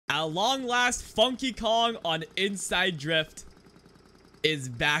At long last, Funky Kong on Inside Drift is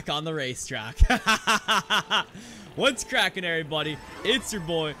back on the racetrack. What's cracking, everybody? It's your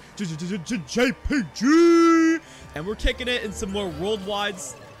boy, JPG. And we're kicking it in some more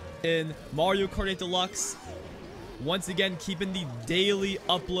worldwides in Mario Kart 8 Deluxe. Once again, keeping the daily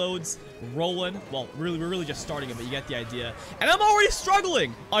uploads rolling. Well, we're really just starting it, but you get the idea. And I'm already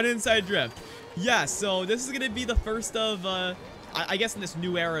struggling on Inside Drift. Yeah, so this is going to be the first of, I guess in this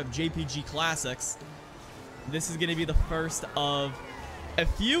new era of JPG Classics, this is going to be the first of a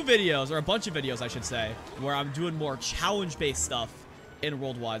few videos, or a bunch of videos, I should say, where I'm doing more challenge-based stuff in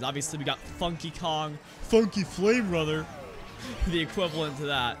worldwide. Obviously, we got Funky Kong, Funky Flame Runner, the equivalent to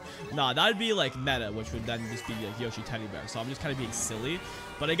that. Nah, that'd be like meta, which would then just be like Yoshi Teddy Bear. So I'm just kind of being silly.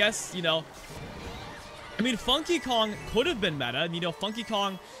 But I guess, you know, I mean, Funky Kong could have been meta. And, you know, Funky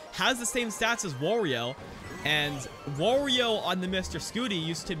Kong has the same stats as Wario. And Wario on the Mr. Scooty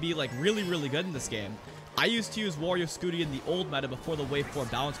used to be, like, really good in this game. I used to use Wario Scooty in the old meta before the Wave 4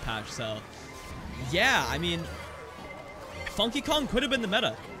 balance patch. So, yeah, I mean, Funky Kong could have been the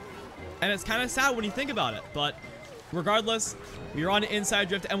meta. And it's kind of sad when you think about it. But regardless, we're on Inside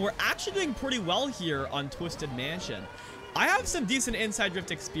Drift. And we're actually doing pretty well here on Twisted Mansion. I have some decent Inside Drift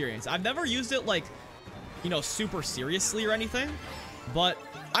experience. I've never used it, like, you know, super seriously or anything. But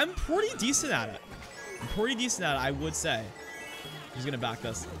I'm pretty decent at it. I would say. I'm just gonna back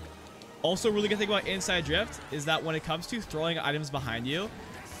this. Also, really good thing about Inside Drift is that when it comes to throwing items behind you,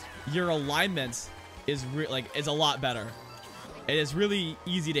 your alignment is a lot better. It is really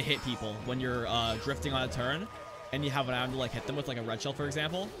easy to hit people when you're drifting on a turn and you have an item to like hit them with, like a red shell, for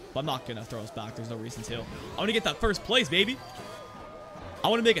example. But I'm not gonna throw us back. There's no reason to. I want to get that first place, baby. I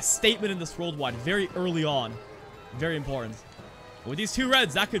want to make a statement in this worldwide very early on. Very important. With these two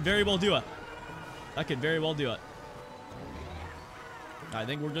reds, that could very well do it. I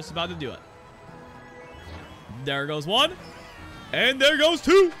think we're just about to do it. There goes one. And there goes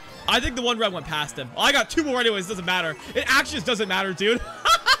two. I think the one red went past him. I got two more anyways. Doesn't matter. It actually just doesn't matter, dude.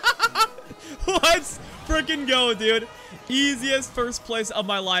 Let's freaking go, dude. Easiest first place of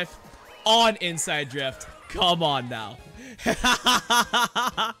my life on Inside Drift. Come on now.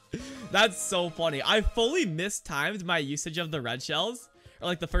 That's so funny. I fully mistimed my usage of the red shells. Or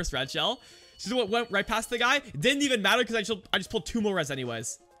like the first red shell. Just went right past the guy. Didn't even matter because I just pulled two more reds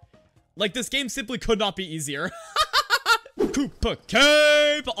anyways. Like, this game simply could not be easier. Koopa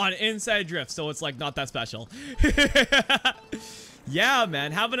Cape on Inside Drift, so it's like not that special. Yeah,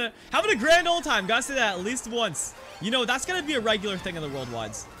 man, having a grand old time. Gotta say that at least once. You know, that's gonna be a regular thing in the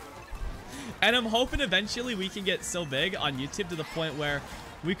worldwides. And I'm hoping eventually we can get so big on YouTube to the point where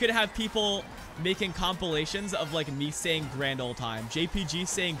we could have people making compilations of like me saying grand old time, JPG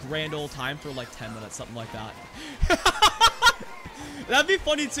saying grand old time for like 10 minutes, something like that. That'd be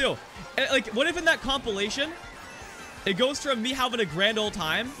funny too. And, like, what if in that compilation it goes from me having a grand old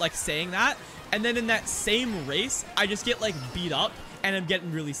time, like saying that, and then in that same race I just get like beat up and I'm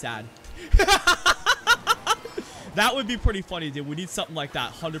getting really sad. That would be pretty funny, dude. We need something like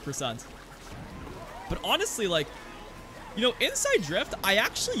that, 100%. But honestly, like, you know, Inside Drift, I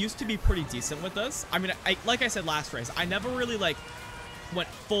actually used to be pretty decent with this. I mean, like I said last race, I never really, like, went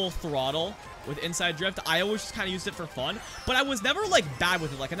full throttle with Inside Drift. I always just kind of used it for fun. But I was never, like, bad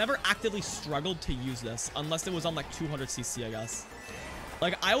with it. Like, I never actively struggled to use this. Unless it was on, like, 200cc, I guess.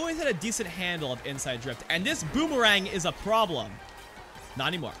 Like, I always had a decent handle of Inside Drift. And this boomerang is a problem. Not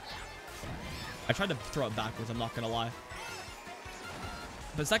anymore. I tried to throw it backwards, I'm not going to lie.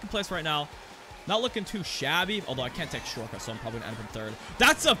 But second place right now. Not looking too shabby, although I can't take shortcuts, so I'm probably going to end up in third.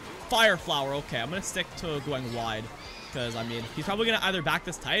 That's a fire flower. Okay, I'm going to stick to going wide. Because, I mean, he's probably going to either back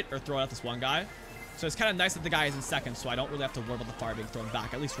this tight or throw it at this one guy. So it's kind of nice that the guy is in second, so I don't really have to worry about the fire being thrown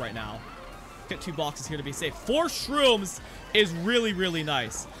back, at least right now. Get 2 boxes here to be safe. 4 shrooms is really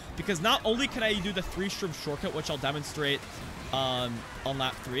nice. Because not only can I do the 3 shroom shortcut, which I'll demonstrate on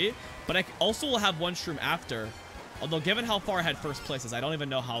lap 3, but I also will have 1 shroom after. Although, given how far ahead first place is, I don't even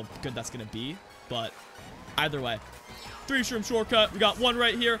know how good that's going to be. But either way, 3 shroom shortcut. We got 1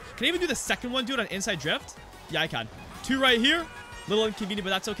 right here. Can I even do the second one, dude, on Inside Drift? Yeah, I can. 2 right here. Little inconvenient, but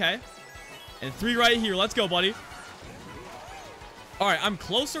that's okay. And 3 right here. Let's go, buddy. All right, I'm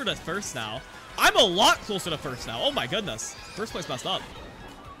closer to first now. I'm a lot closer to first now. Oh, my goodness. First place messed up.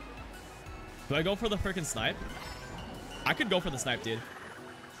 Do I go for the freaking snipe? I could go for the snipe, dude.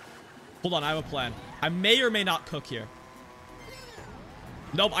 Hold on, I have a plan. I may or may not cook here.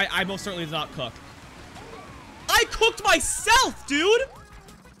 Nope, I most certainly did not cook. I cooked myself, dude!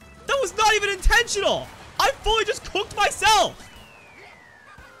 That was not even intentional! I fully just cooked myself!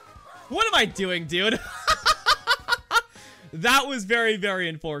 What am I doing, dude? That was very, very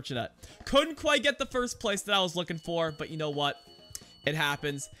unfortunate. Couldn't quite get the first place that I was looking for, but you know what? It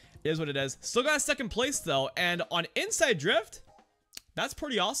happens. It is what it is. Still got a second place, though, and on Inside Drift, that's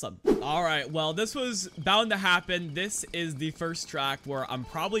pretty awesome. All right, well, this was bound to happen. This is the first track where I'm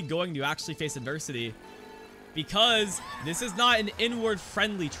probably going to actually face adversity because this is not an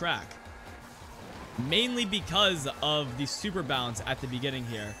inward-friendly track. Mainly because of the super bounce at the beginning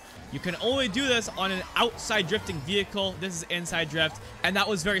here. You can only do this on an outside drifting vehicle. This is inside drift, and that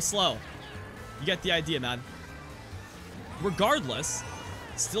was very slow. You get the idea, man. Regardless,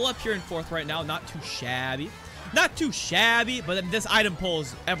 still up here in fourth right now. Not too shabby. Not too shabby, but this item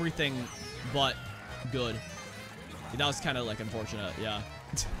pulls everything but good. That was kind of like unfortunate, yeah.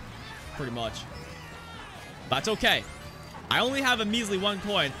 Pretty much. But it's okay. I only have a measly 1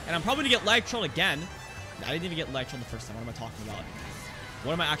 coin, and I'm probably gonna get lag trolled again. I didn't even get lag trolled the first time. What am I talking about?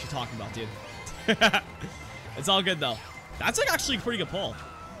 What am I actually talking about, dude? It's all good, though. That's like actually a pretty good pull.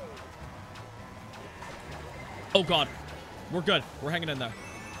 Oh, God. We're good. We're hanging in there.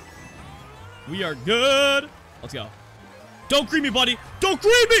 We are good. Let's go. Don't green me, buddy. Don't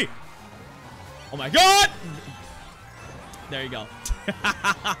green me. Oh, my God. There you go.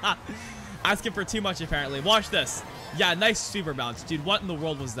 Asking for too much, apparently. Watch this. Yeah, nice super bounce. Dude, what in the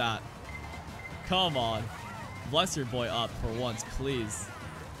world was that? Come on. Bless your boy up for once, please.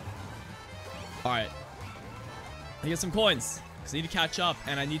 Alright. I get some coins. Because I need to catch up.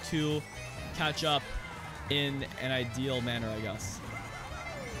 And I need to catch up in an ideal manner, I guess.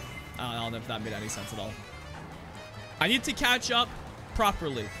 I don't know if that made any sense at all. I need to catch up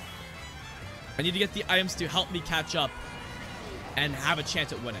properly. I need to get the items to help me catch up and have a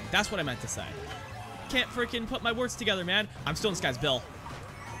chance at winning. That's what I meant to say. Can't freaking put my words together, man. I'm still in this guy's bill.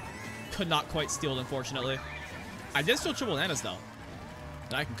 Could not quite steal it, unfortunately. I did steal triple bananas, though.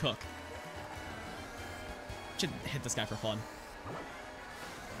 And I can cook. Should hit this guy for fun.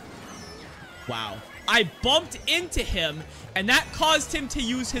 Wow. I bumped into him, and that caused him to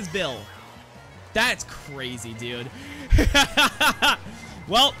use his bill. That's crazy, dude.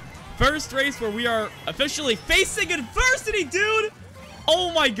 Well, first race where we are officially facing adversity, dude.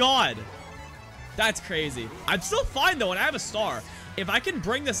 Oh, my God. That's crazy. I'm still fine, though, and I have a star. If I can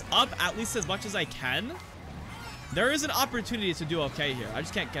bring this up at least as much as I can, there is an opportunity to do okay here. I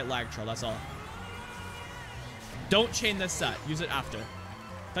just can't get lag troll, that's all. Don't chain this set. Use it after.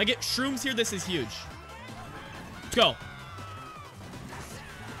 If I get shrooms here, this is huge. Let's go.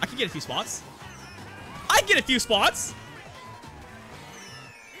 I can get a few spots. I can get a few spots.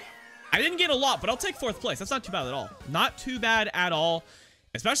 I didn't get a lot, but I'll take fourth place. That's not too bad at all. Not too bad at all.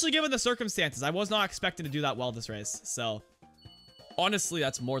 Especially given the circumstances. I was not expecting to do that well this race. So, honestly,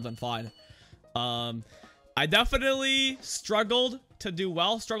 that's more than fine. I definitely struggled to do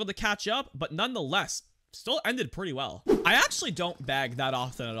well. Struggled to catch up. But nonetheless, still ended pretty well. I actually don't bag that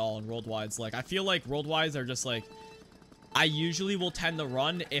often at all in worldwides. Like, I feel like worldwides are just like... I usually will tend to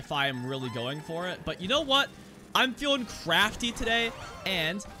run if I'm really going for it. But you know what? I'm feeling crafty today.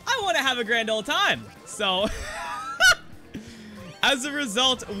 And I want to have a grand old time. So... As a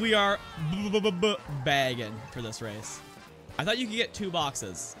result, we are bagging for this race. I thought you could get 2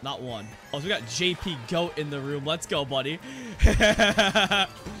 boxes, not 1. Oh, so we got JP Goat in the room. Let's go, buddy.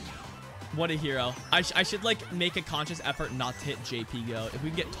 What a hero. I should, like, make a conscious effort not to hit JP Goat. If we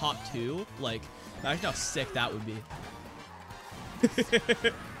can get top 2, like, imagine how sick that would be.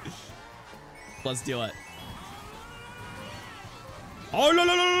 Let's do it. Oh, no,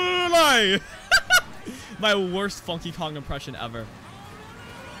 no, no, no, no, no. My worst Funky Kong impression ever.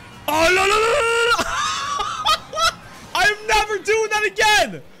 Oh, no, no, no, no, no. I'm never doing that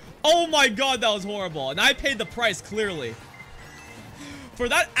again. Oh, my God, that was horrible. And I paid the price, clearly. For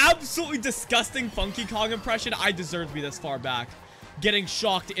that absolutely disgusting Funky Kong impression, I deserve to be this far back. Getting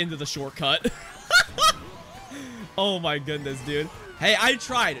shocked into the shortcut. Oh, my goodness, dude. Hey, I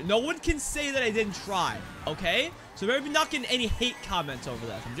tried. No one can say that I didn't try, okay? So maybe not getting any hate comments over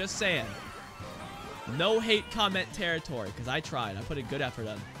this. I'm just saying. No hate comment territory, because I tried. I put a good effort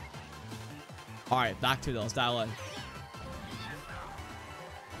in. Alright, back to those. Dial in.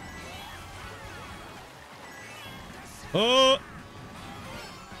 Oh!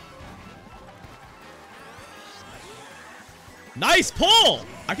 Nice pull!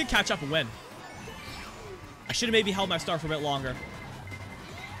 I could catch up and win. I should have maybe held my star for a bit longer.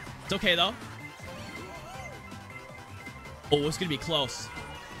 It's okay, though. Oh, it's going to be close.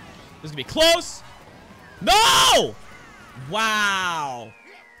 This is going to be close. No! Wow.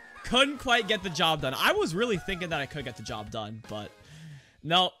 Couldn't quite get the job done. I was really thinking that I could get the job done, but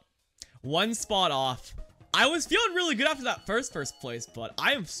no. 1 spot off. I was feeling really good after that first place, but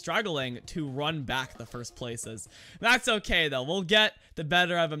I am struggling to run back the first places. That's okay, though. We'll get the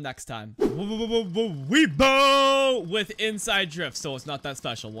better of him next time. Weebo with inside drift, so it's not that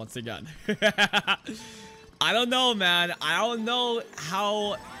special once again. I don't know, man. I don't know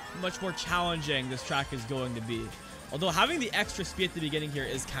how much more challenging this track is going to be. Although having the extra speed at the beginning here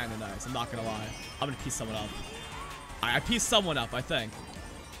is kind of nice. I'm not going to lie. I'm going to piece someone up. I pieced someone up, I think.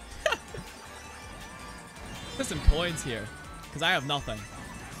 Get some coins here, because I have nothing.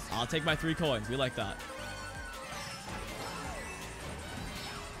 I'll take my 3 coins. We like that.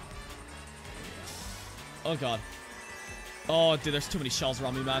 Oh, God. Oh, dude, there's too many shells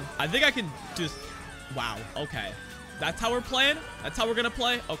around me, man. I think I can just... Wow. Okay. That's how we're playing? That's how we're going to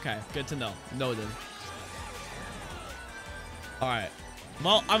play? Okay. Good to know. Noted. All right.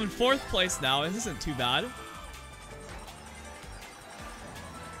 Well, I'm in 4th place now. This isn't too bad.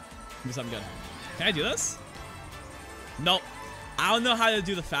 Give me something good. Can I do this? Nope. I don't know how to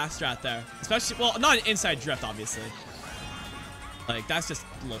do the fast strat there. Especially, well, not an inside drift, obviously. Like, that's just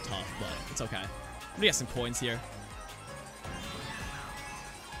a little tough, but it's okay. I'm gonna get some coins here.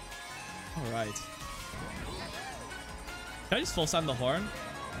 All right. Can I just full send the horn?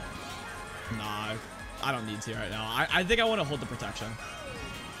 Nah, I don't need to right now. I think I want to hold the protection.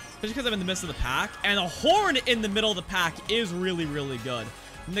 Especially because I'm in the midst of the pack. And a horn in the middle of the pack is really, really good.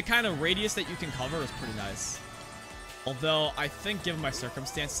 And the kind of radius that you can cover is pretty nice. Although, I think given my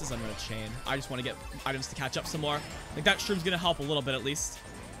circumstances, I'm going to chain. I just want to get items to catch up some more. I think that shroom's going to help a little bit at least.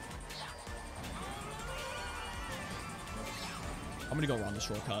 I'm going to go around the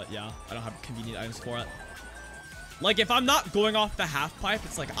shortcut, yeah. I don't have convenient items for it. Like, if I'm not going off the half pipe,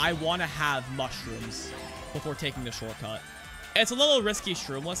 it's like I want to have mushrooms before taking the shortcut. It's a little risky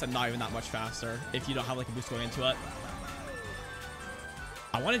shroomless and not even that much faster if you don't have, like, a boost going into it.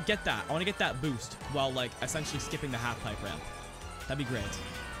 I want to get that. I want to get that boost while, like, essentially skipping the half pipe ramp. That'd be great.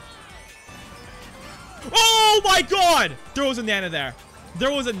 Oh, my God! There was a Nana there.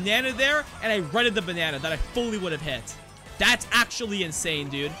 There was a Nana there, and I rented the banana that I fully would have hit. That's actually insane,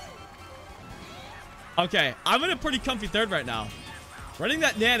 dude. Okay, I'm in a pretty comfy 3rd right now. Running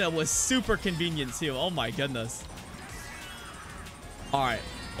that Nana was super convenient, too. Oh, my goodness. All right,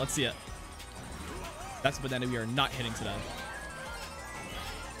 let's see it. That's a banana we are not hitting today.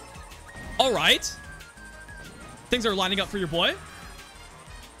 All right. Things are lining up for your boy.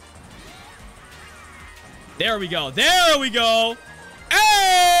 There we go. There we go.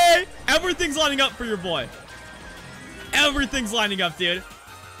 Hey! Everything's lining up for your boy. Everything's lining up, dude.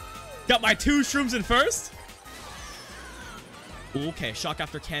 Got my 2 shrooms in 1st. Ooh, okay, shock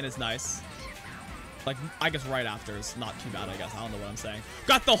after can is nice. Like, I guess right after is not too bad, I guess. I don't know what I'm saying.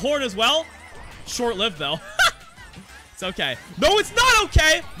 Got the horn as well. Short-lived, though. It's okay. No, it's not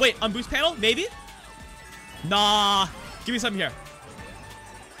okay. Wait, on boost panel? Maybe? Nah. Give me something here.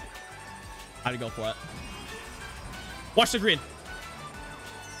 How'd go for it? Watch the green.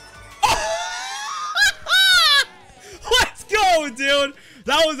 Let's go, dude.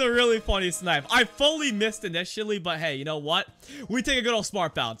 That was a really funny snipe. I fully missed initially, but hey, you know what? We take a good old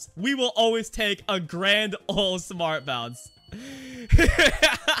smart bounce. We will always take a grand old smart bounce.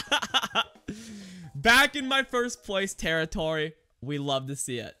 Back in my 1st place territory. We love to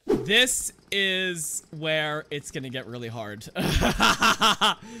see it. This is where it's gonna get really hard.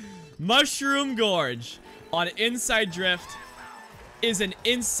 Mushroom Gorge on inside drift is an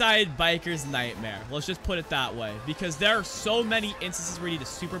inside biker's nightmare. Let's just put it that way. Because there are so many instances where you need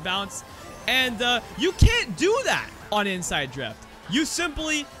to super bounce. And you can't do that on inside drift. You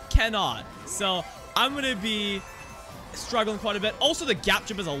simply cannot. So I'm gonna be struggling quite a bit. Also, the gap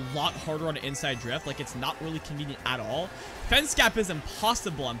jump is a lot harder on an inside drift. Like, it's not really convenient at all. Fence gap is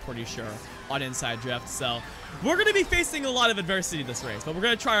impossible, I'm pretty sure, on inside drift. So we're going to be facing a lot of adversity this race, but we're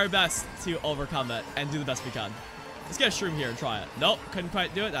going to try our best to overcome it and do the best we can. Let's get a shroom here and try it. Nope, couldn't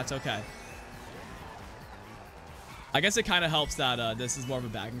quite do it. That's okay. I guess it kind of helps that this is more of a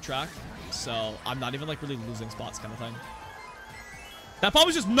bagging track. So I'm not even, like, really losing spots kind of thing. That bomb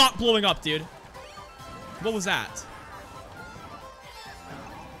was just not blowing up, dude. What was that?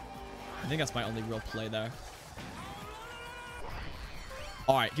 I think that's my only real play there.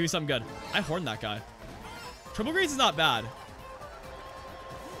 All right, give me something good. I horned that guy. Triple greens is not bad.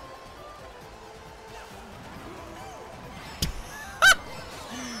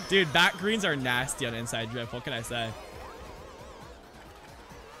 Dude, back greens are nasty on inside drift. What can I say?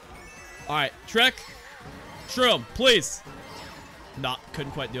 All right, trick. Shroom, please. Nope,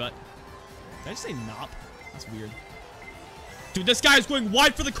 couldn't quite do it. Did I just say nop? That's weird. Dude, this guy is going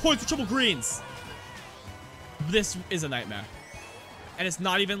wide for the coins with triple greens. This is a nightmare. And it's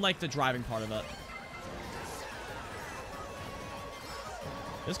not even like the driving part of it.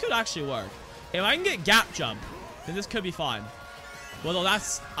 This could actually work. If I can get gap jump, then this could be fine. Well, though,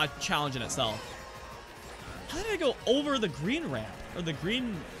 that's a challenge in itself. How did I go over the green ramp? Or the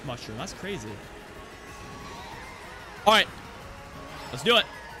green mushroom? That's crazy. Alright. Let's do it.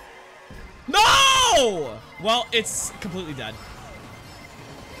 No! Well, it's completely dead.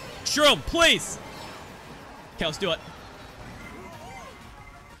 Shroom, please. Okay, let's do it.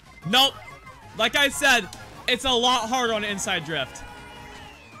 Nope. Like I said, it's a lot harder on inside drift.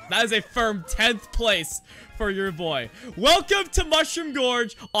 That is a firm 10th place for your boy. Welcome to Mushroom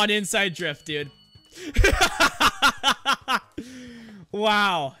Gorge on inside drift, dude.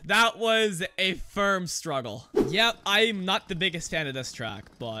 Wow, that was a firm struggle. Yep, I'm not the biggest fan of this track,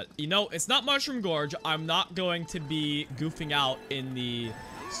 but you know, it's not Mushroom Gorge. I'm not going to be goofing out in the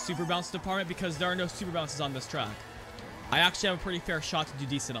super bounce department because there are no super bounces on this track. I actually have a pretty fair shot to do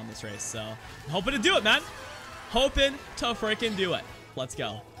decent on this race, so I'm hoping to do it, man. Hoping to freaking do it. Let's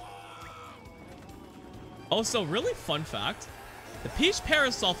go. Also, really fun fact, the Peach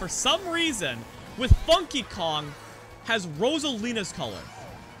Parasol, for some reason, with Funky Kong, has Rosalina's color.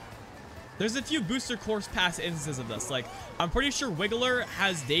 There's a few Booster Course Pass instances of this. Like, I'm pretty sure Wiggler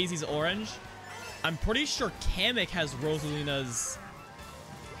has Daisy's orange. I'm pretty sure Kamek has Rosalina's...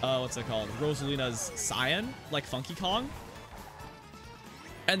 what's it called? Rosalina's cyan, like Funky Kong.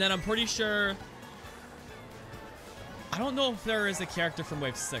 And then I'm pretty sure... I don't know if there is a character from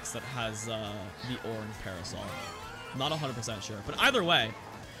Wave 6 that has the orange parasol. I'm not 100% sure. But either way,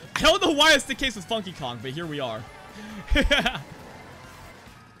 I don't know why it's the case with Funky Kong, but here we are.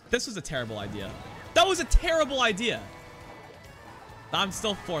 This was a terrible idea. That was a terrible idea. I'm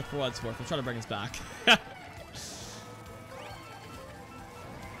still 4th for what it's worth. I'm trying to bring us back.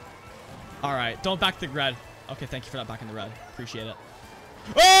 Alright, don't back the red. Okay, thank you for not backing the red. Appreciate it.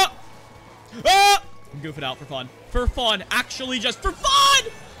 Oh! Oh! I'm goofing out for fun. For fun. Actually, just for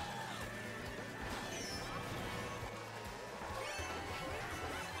fun!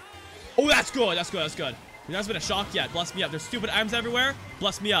 Oh, that's good. That's good. That's good. There hasn't been a shock yet. Bless me up. There's stupid items everywhere.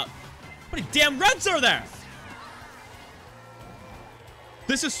 Bless me up. How many damn reds are there?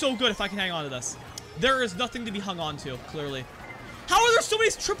 This is so good if I can hang on to this. There is nothing to be hung on to, clearly. How are there so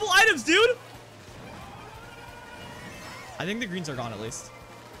many triple items, dude? I think the greens are gone at least.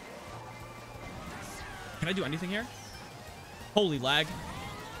 Can I do anything here? Holy lag.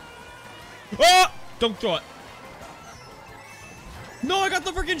 Oh! Don't throw it. No, I got the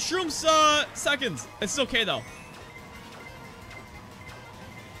freaking shrooms seconds. It's okay though.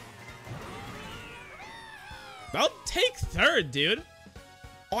 I'll take 3rd, dude.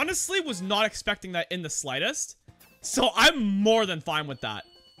 Honestly, was not expecting that in the slightest. So I'm more than fine with that.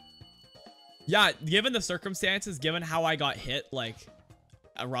 Yeah, given the circumstances, given how I got hit, like,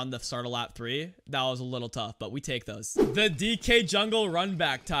 around the start of lap 3, that was a little tough, but we take those. The DK Jungle run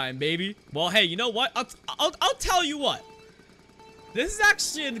back time, baby. Well, hey, you know what? I'll tell you what. This is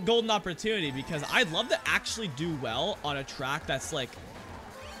actually a golden opportunity because I'd love to actually do well on a track that's like,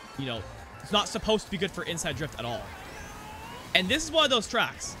 you know, it's not supposed to be good for inside drift at all. And this is one of those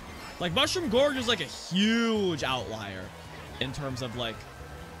tracks. Like, Mushroom Gorge is like a huge outlier in terms of like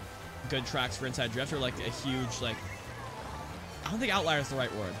good tracks for inside drift, or like a huge, like, I don't think outlier is the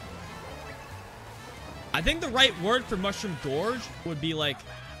right word. I think the right word for Mushroom Gorge would be like,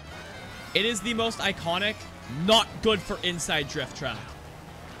 it is the most iconic, not good for inside drift track.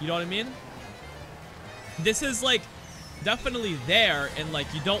 You know what I mean? This is like definitely there, and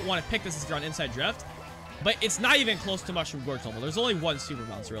like you don't want to pick this if you're on inside drift, but it's not even close to Mushroom Gorge level. There's only one super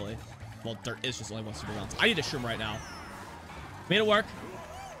bounce, really. Well, there is just only one super bounce. I need a shroom right now. Made it work.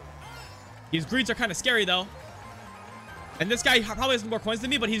 These greens are kind of scary though. And this guy probably has more coins than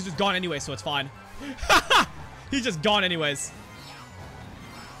me, but he's just gone anyway, so it's fine. He's just gone anyways.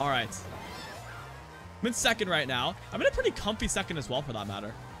 All right. I'm in 2nd right now. I'm in a pretty comfy 2nd as well, for that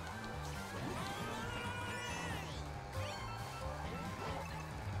matter.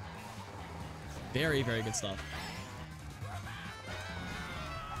 Very, very good stuff.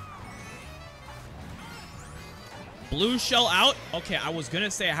 Blue shell out. Okay, I was going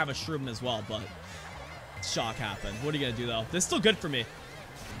to say I have a shroom as well, but shock happened. What are you going to do, though? This is still good for me.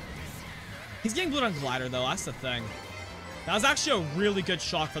 He's getting blue on glider, though. That's the thing. That was actually a really good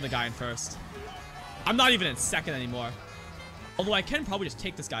shock for the guy in 1st. I'm not even in 2nd anymore. Although I can probably just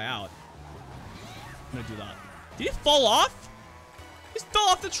take this guy out. I'm going to do that. Did he fall off? He just fell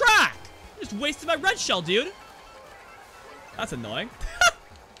off the track. I just wasted my red shell, dude. That's annoying.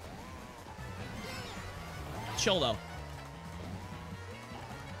 Chill, though.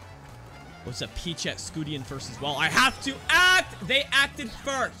 What's a Peach at Scooty in 1st as well? I have to act! They acted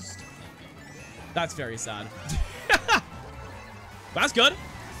 1st. That's very sad. That's good.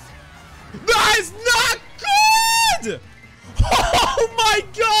 That is not good! Oh my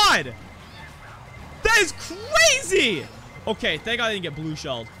god! That is crazy! Okay, thank god I didn't get blue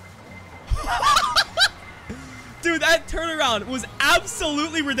shelled. Dude, that turnaround was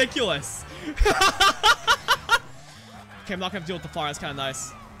absolutely ridiculous. Okay, I'm not gonna have to deal with the fire. That's kind of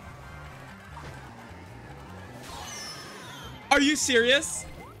nice. Are you serious?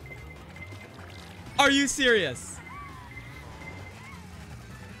 Are you serious?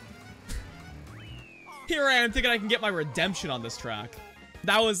 Here I am thinking I can get my redemption on this track.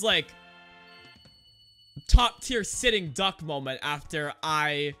 That was like top tier sitting duck moment after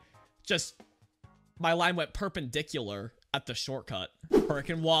I just, my line went perpendicular at the shortcut.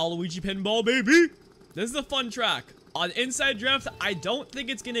 Hurricane Waluigi pinball, baby. This is a fun track. On inside drift, I don't think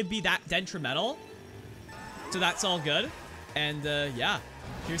it's gonna be that detrimental. So that's all good. And yeah,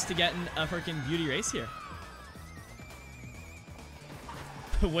 here's to getting a freaking beauty race here.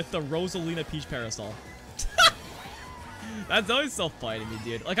 With the Rosalina Peach Parasol. That's always so funny to me,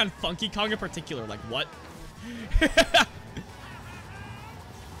 dude. Like on Funky Kong in particular, like what?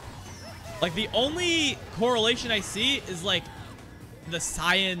 Like the only correlation I see is like the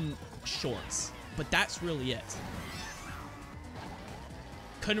cyan shorts, but that's really it.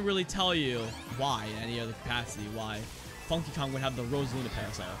 Couldn't really tell you why in any other capacity why Funky Kong would have the Rosalina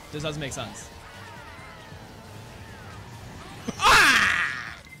Parasol. This doesn't make sense.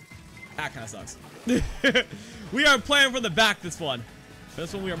 Ah! That kind of sucks. We are playing from the back this one. For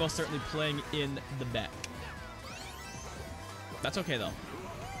this one, we are most certainly playing in the back. That's okay, though.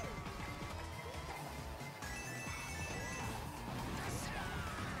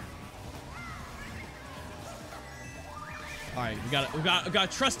 All right, we got a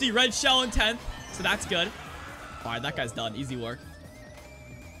trusty red shell in 10th, so that's good. All right, that guy's done. Easy work.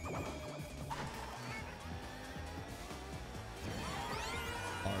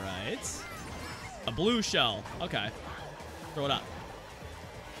 All right, a blue shell. Okay, throw it up.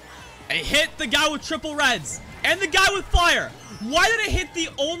 I hit the guy with triple reds and the guy with fire. Why did I hit the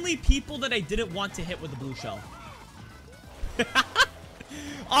only people that I didn't want to hit with the blue shell?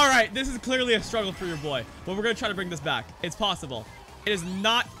 All right, this is clearly a struggle for your boy, but we're gonna try to bring this back. It's possible. It is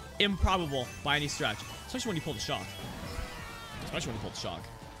not improbable by any stretch, especially when you pull the shock. Especially when you pull the shock.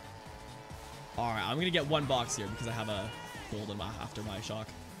 All right, I'm gonna get one box here because I have a golden after my shock.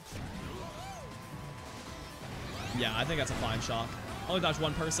 Yeah, I think that's a fine shock. Only dodged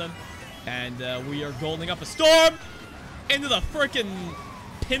one person, and we are goldening up a storm into the freaking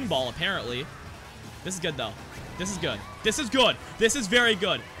pinball. Apparently, this is good though. This is good. This is good. This is very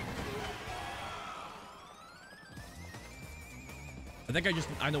good. I think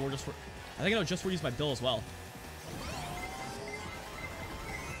I know just reused my bill as well.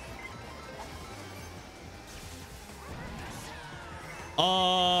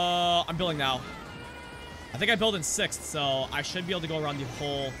 I'm building now. I think I build in 6th, so I should be able to go around the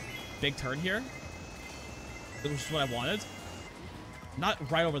whole big turn here. Which is what I wanted.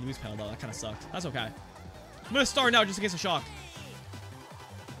 Not right over the boost panel though. That kind of sucked. That's okay. I'm gonna start now just in case of shock.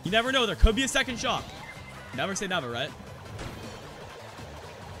 You never know. There could be a second shock. Never say never, right?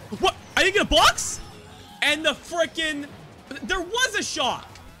 What? I didn't get a box? And the frickin'... There was a shock.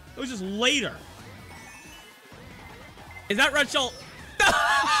 It was just later. Is that red shell?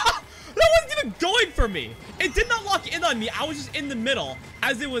 That wasn't even going for me. It did not lock in on me. I was just in the middle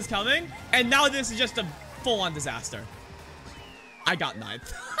as it was coming. And now this is just a full-on disaster. I got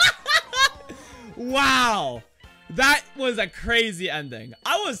 9th. Wow. That was a crazy ending.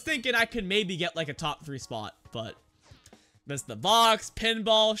 I was thinking I could maybe get like a top 3 spot, but missed the box,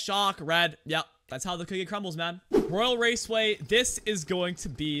 pinball, shock, red. Yep, that's how the cookie crumbles, man. Royal Raceway, this is going to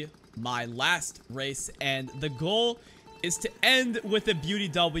be my last race, and the goal is to end with a beauty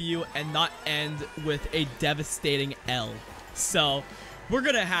W and not end with a devastating L. So we're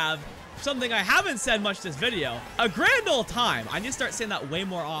gonna have something I haven't said much this video, a grand old time. I need to start saying that way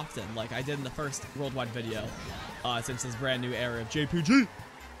more often, like I did in the first worldwide video, since this brand new era of JPG.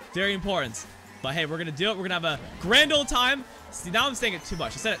 Very important. But hey, we're gonna do it. We're gonna have a grand old time. See, now I'm saying it too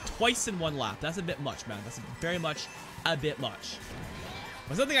much. I said it twice in one lap. That's a bit much, man. That's very much a bit much.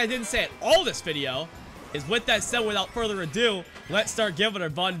 But something I didn't say at all this video is, with that said, without further ado, let's start giving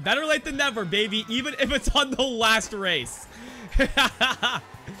it fun. Better late than never, baby, even if it's on the last race.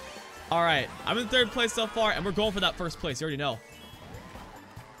 All right, I'm in 3rd place so far, and we're going for that 1st place. You already know.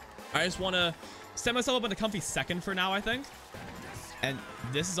 I just want to set myself up in a comfy 2nd for now, I think. And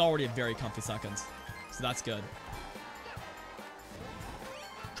this is already a very comfy 2nd, so that's good.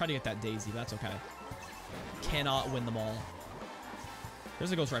 Try to get that daisy, but that's okay. Cannot win them all.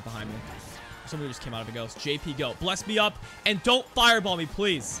 There's a ghost right behind me. Somebody just came out of a ghost. JP, go. Bless me up, and don't fireball me,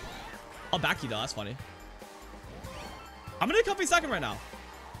 please. I'll back you though. That's funny. I'm gonna comfy second right now.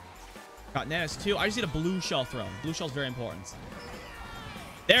 Got Nanas too. I just need a blue shell throw. Blue shell's very important.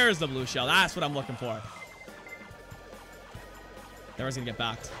 There's the blue shell. That's what I'm looking for. Everyone's gonna get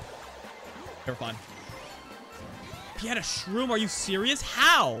backed. You're fine. He had a shroom. Are you serious?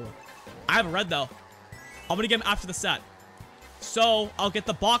 How? I have a red though. I'm gonna get him after the set. So I'll get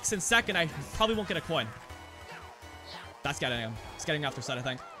the box in second. I probably won't get a coin. That's getting him. It's getting after set, I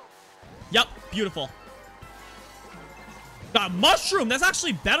think. Yep. Beautiful. Got a mushroom. That's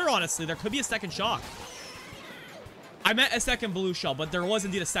actually better, honestly. There could be a second shock. I meant a second blue shell, but there was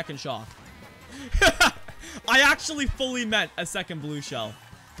indeed a second shock. I actually fully meant a second blue shell,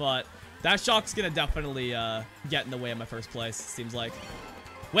 but that shock's gonna definitely get in the way of my first place, seems like.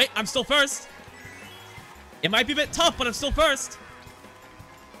 Wait, I'm still first. It might be a bit tough, but I'm still first.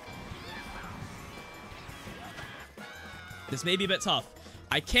 This may be a bit tough.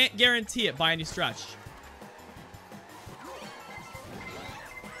 I can't guarantee it by any stretch.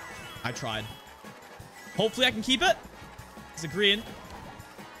 I tried. Hopefully I can keep it. It's a green.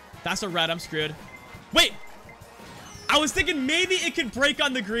 That's a red. I'm screwed. Wait. I was thinking maybe it could break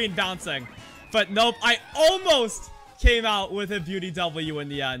on the green bouncing. But nope. I almost came out with a beauty W in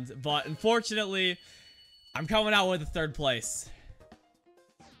the end. But unfortunately, I'm coming out with a third place.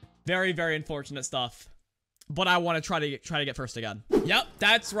 Very, very unfortunate stuff. But I want to try to get first again. Yep,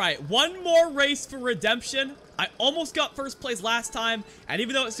 that's right. One more race for redemption. I almost got first place last time, and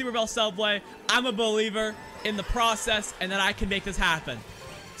even though it's Super Bell Subway, I'm a believer in the process and that I can make this happen.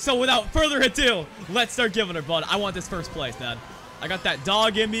 So without further ado, let's start giving her, bud. I want this first place, man. I got that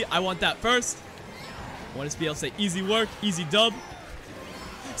dog in me. I want that first. I want to be able to say easy work, easy dub.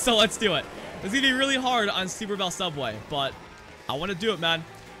 So let's do it. It's gonna be really hard on Super Bell Subway, but I want to do it, man.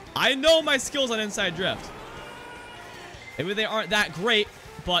 I know my skills on inside drift. Maybe they aren't that great,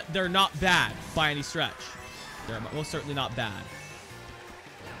 but they're not bad by any stretch. They're most certainly not bad.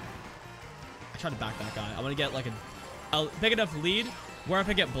 I tried to back that guy. I'm going to get like a big enough lead where if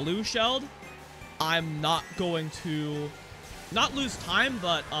I get blue shelled, I'm not going to not lose time,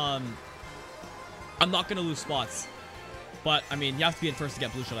 but I'm not going to lose spots. But, I mean, you have to be in first to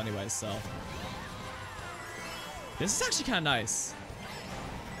get blue shelled anyways, so. This is actually kind of nice.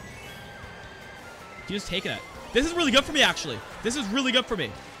 He's just taking it. This is really good for me, actually. This is really good for me.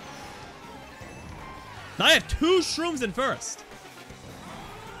 Now I have 2 shrooms in first.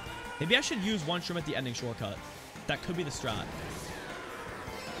 Maybe I should use 1 shroom at the ending shortcut. That could be the strat.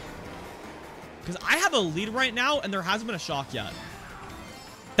 Because I have a lead right now, and there hasn't been a shock yet.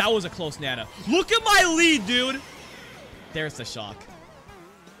 That was a close nana. Look at my lead, dude. There's the shock.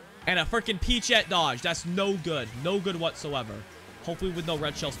 And a freaking Peachette dodge. That's no good. No good whatsoever. Hopefully with no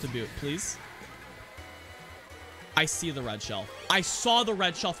red shells to boot, please. I see the red shell. I saw the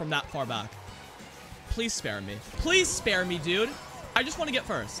red shell from that far back. Please spare me. Please spare me, dude. I just want to get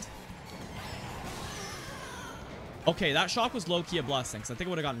first. Okay, that shock was low-key a blessing, because I think it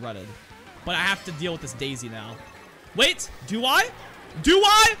would have gotten redded. But I have to deal with this daisy now. Wait, do I? Do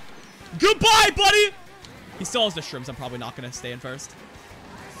I? Goodbye, buddy! He still has the shrooms. I'm probably not going to stay in first.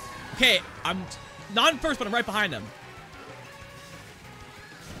 Okay, I'm not in first, but I'm right behind him.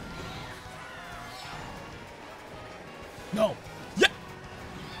 No. Yeah.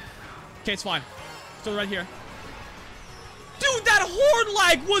 Okay, it's fine. Still right here. Dude, that horn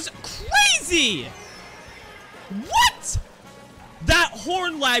lag was crazy. What? That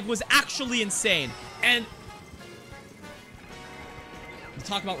horn lag was actually insane. And we'll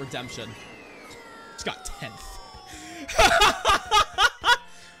talk about redemption. Just got 10th.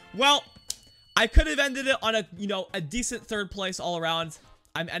 Well, I could have ended it on a decent 3rd place all around.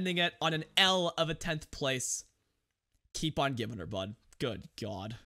 I'm ending it on an L of a 10th place. Keep on giving her, bud. Good God.